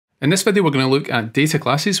In this video, we're going to look at data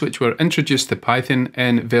classes which were introduced to Python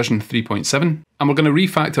in version 3.7, and we're going to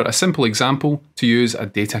refactor a simple example to use a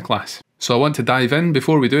data class. So I want to dive in.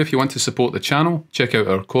 Before we do, if you want to support the channel, check out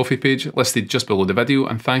our Ko-fi page listed just below the video,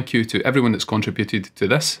 and thank you to everyone that's contributed to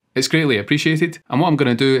this. It's greatly appreciated, and what I'm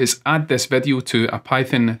going to do is add this video to a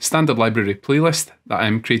Python standard library playlist that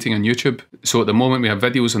I'm creating on YouTube. So at the moment we have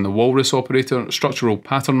videos on the walrus operator, structural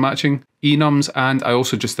pattern matching, enums, and I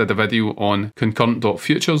also just did a video on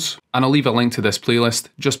concurrent.futures, and I'll leave a link to this playlist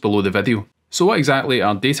just below the video. So what exactly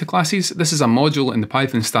are data classes? This is a module in the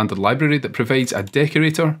Python standard library that provides a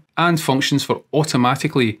decorator and functions for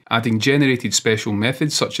automatically adding generated special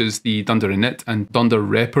methods such as the dunder_init and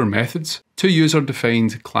dunder_wrapper methods to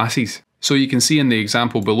user-defined classes. So you can see in the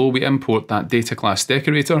example below, we import that data class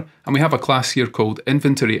decorator, and we have a class here called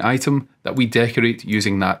inventory item that we decorate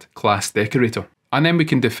using that class decorator. And then we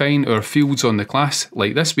can define our fields on the class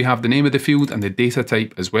like this. We have the name of the field and the data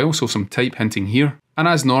type as well, so some type hinting here. And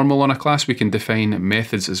as normal on a class, we can define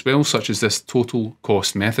methods as well, such as this total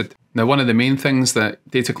cost method. Now, one of the main things that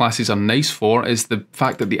data classes are nice for is the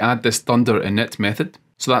fact that they add this dunder_init method.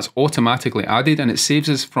 So that's automatically added, and it saves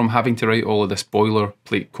us from having to write all of this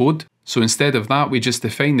boilerplate code. So instead of that, we just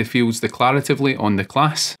define the fields declaratively on the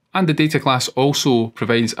class. And the data class also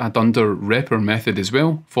provides a dunder_wrapper method as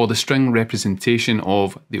well for the string representation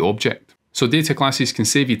of the object. So data classes can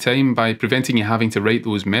save you time by preventing you having to write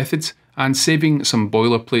those methods and saving some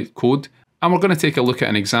boilerplate code. And we're going to take a look at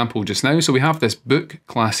an example just now. So we have this book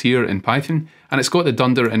class here in Python, and it's got the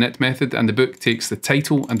dunder_init method, and the book takes the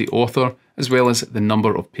title and the author as well as the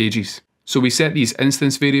number of pages. So we set these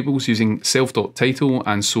instance variables using self.title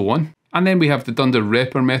and so on. And then we have the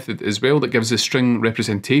dunder_wrapper method as well that gives a string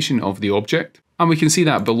representation of the object. And we can see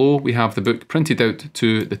that below we have the book printed out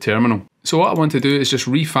to the terminal. So what I want to do is just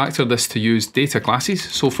refactor this to use data classes.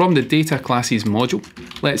 So from the data classes module,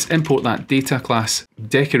 let's import that data class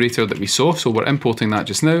decorator that we saw. So we're importing that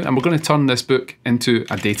just now, and we're going to turn this book into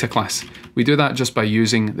a data class. We do that just by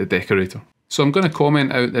using the decorator. So I'm going to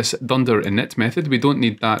comment out this dunder_init method. We don't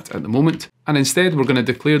need that at the moment. And instead, we're going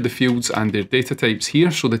to declare the fields and their data types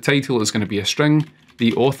here. So the title is going to be a string.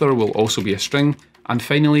 The author will also be a string. And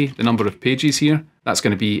finally, the number of pages here, that's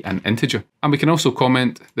going to be an integer. And we can also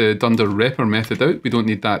comment the dunder_wrapper method out. We don't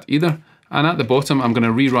need that either. And at the bottom, I'm going to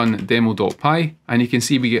rerun demo.py, and you can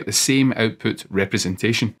see we get the same output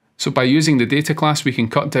representation. So by using the data class, we can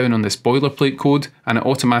cut down on this boilerplate code, and it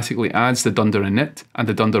automatically adds the dunder_init and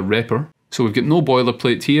the dunder_wrapper. So we've got no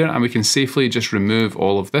boilerplate here, and we can safely just remove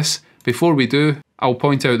all of this. Before we do, I'll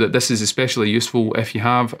point out that this is especially useful if you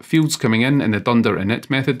have fields coming in the dunder_init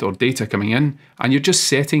method or data coming in, and you're just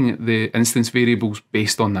setting the instance variables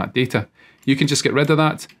based on that data. You can just get rid of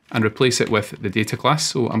that and replace it with the data class.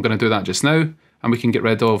 So I'm going to do that just now, and we can get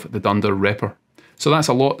rid of the dunder_wrapper. So that's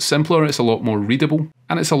a lot simpler, it's a lot more readable,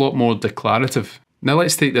 and it's a lot more declarative. Now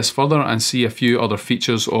let's take this further and see a few other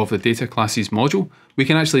features of the data classes module. We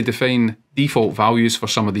can actually define default values for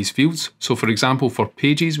some of these fields. So for example, for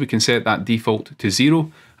pages, we can set that default to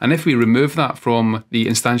 0. And if we remove that from the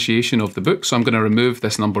instantiation of the book, so I'm going to remove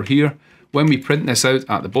this number here, when we print this out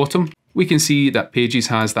at the bottom, we can see that pages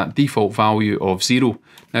has that default value of 0.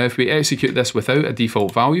 Now if we execute this without a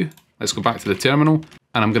default value, let's go back to the terminal,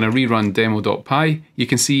 and I'm going to rerun demo.py, you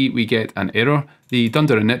can see we get an error. The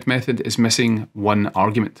dunder_init method is missing one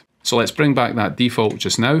argument. So let's bring back that default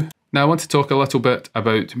just now. Now I want to talk a little bit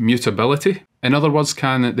about mutability. In other words,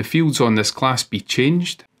 can the fields on this class be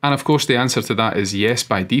changed? And of course the answer to that is yes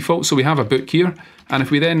by default. So we have a book here, and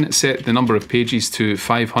if we then set the number of pages to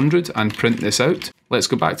 500 and print this out, let's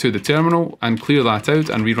go back to the terminal and clear that out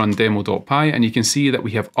and rerun demo.py, and you can see that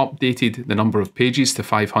we have updated the number of pages to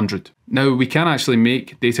 500. Now we can actually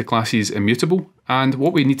make data classes immutable, and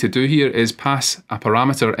what we need to do here is pass a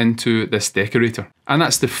parameter into this decorator, and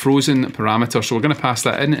that's the frozen parameter. So we're going to pass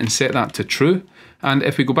that in and set that to true. And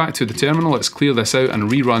if we go back to the terminal, let's clear this out and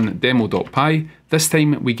rerun demo.py. This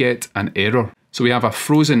time we get an error. So we have a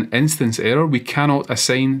frozen instance error. We cannot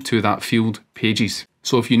assign to that field pages.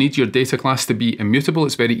 So if you need your data class to be immutable,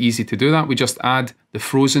 it's very easy to do that. We just add the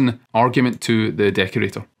frozen argument to the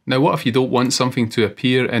decorator. Now, what if you don't want something to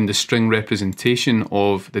appear in the string representation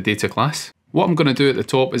of the data class? What I'm going to do at the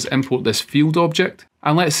top is import this field object.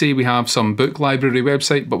 And let's say we have some book library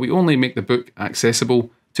website, but we only make the book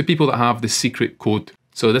accessible to people that have the secret code.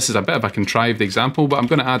 So this is a bit of a contrived example, but I'm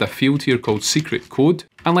going to add a field here called secret code,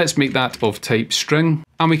 and let's make that of type string,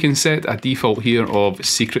 and we can set a default here of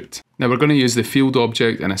secret. Now we're going to use the field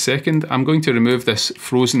object in a second. I'm going to remove this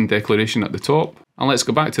frozen declaration at the top, and let's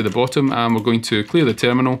go back to the bottom, and we're going to clear the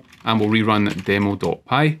terminal, and we'll rerun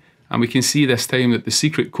demo.py, and we can see this time that the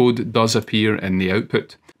secret code does appear in the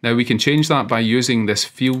output. Now we can change that by using this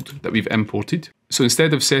field that we've imported. So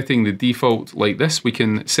instead of setting the default like this, we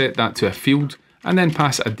can set that to a field and then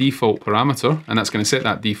pass a default parameter, and that's going to set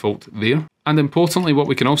that default there. And importantly, what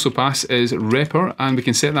we can also pass is wrapper, and we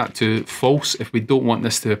can set that to false if we don't want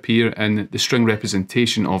this to appear in the string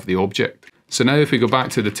representation of the object. So now if we go back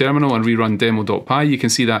to the terminal and rerun demo.py, you can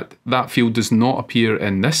see that that field does not appear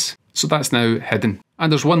in this. So that's now hidden.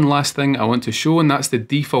 And there's one last thing I want to show, and that's the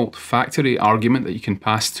default factory argument that you can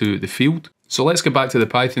pass to the field. So let's go back to the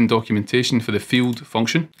Python documentation for the field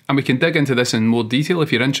function, and we can dig into this in more detail.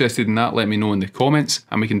 If you're interested in that, let me know in the comments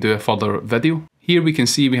and we can do a further video. Here we can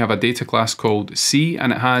see we have a data class called C,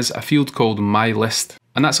 and it has a field called myList,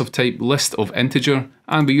 and that's of type list of integer,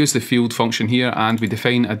 and we use the field function here and we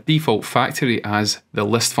define a default factory as the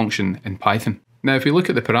list function in Python. Now if we look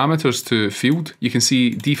at the parameters to field, you can see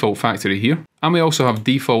default factory here, and we also have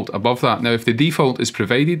default above that. Now if the default is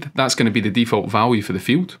provided, that's going to be the default value for the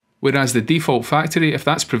field. Whereas the default factory, if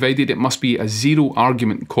that's provided, it must be a 0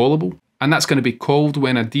 argument callable, and that's going to be called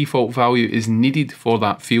when a default value is needed for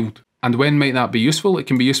that field. And when might that be useful? It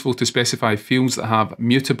can be useful to specify fields that have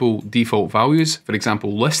mutable default values, for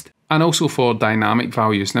example list, and also for dynamic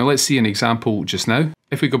values. Now let's see an example just now.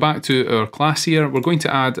 If we go back to our class here, we're going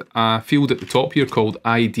to add a field at the top here called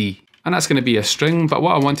ID. And that's going to be a string, but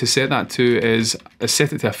what I want to set that to is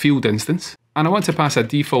set it to a field instance. And I want to pass a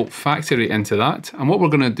default factory into that. And what we're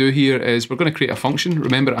going to do here is we're going to create a function.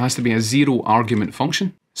 Remember, it has to be a 0 argument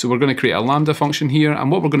function. So we're going to create a lambda function here, and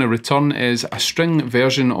what we're going to return is a string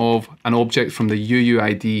version of an object from the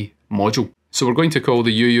UUID module. So we're going to call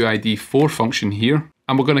the UUID4 function here,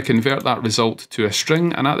 and we're going to convert that result to a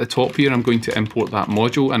string, and at the top here I'm going to import that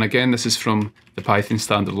module, and again this is from the Python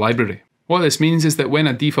standard library. What this means is that when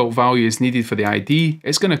a default value is needed for the ID,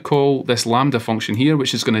 it's going to call this lambda function here,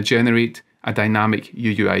 which is going to generate a dynamic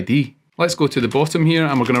UUID. Let's go to the bottom here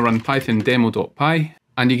and we're going to run python demo.py,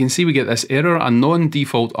 and you can see we get this error: a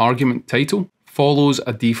non-default argument title follows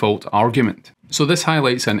a default argument. So this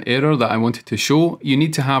highlights an error that I wanted to show. You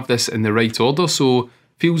need to have this in the right order. So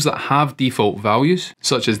fields that have default values,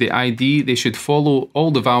 such as the ID, they should follow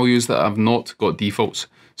all the values that have not got defaults.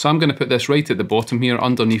 So I'm going to put this right at the bottom here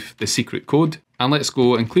underneath the secret code. And let's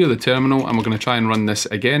go and clear the terminal, and we're going to try and run this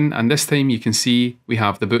again. And this time you can see we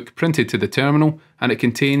have the book printed to the terminal, and it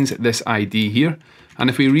contains this ID here. And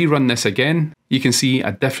if we rerun this again, you can see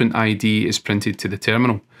a different ID is printed to the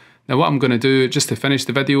terminal. Now what I'm going to do just to finish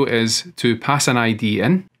the video is to pass an ID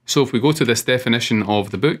in. So if we go to this definition of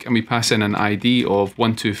the book and we pass in an ID of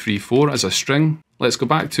 1234 as a string, let's go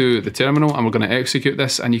back to the terminal and we're going to execute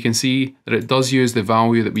this, and you can see that it does use the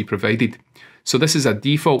value that we provided. So this is a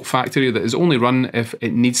default factory that is only run if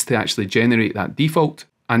it needs to actually generate that default,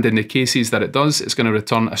 and in the cases that it does, it's going to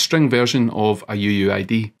return a string version of a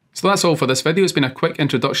UUID. So that's all for this video. It's been a quick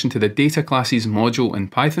introduction to the data classes module in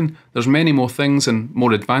Python. There's many more things and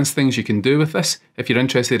more advanced things you can do with this. If you're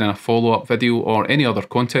interested in a follow-up video or any other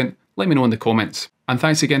content, let me know in the comments. And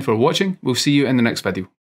thanks again for watching. We'll see you in the next video.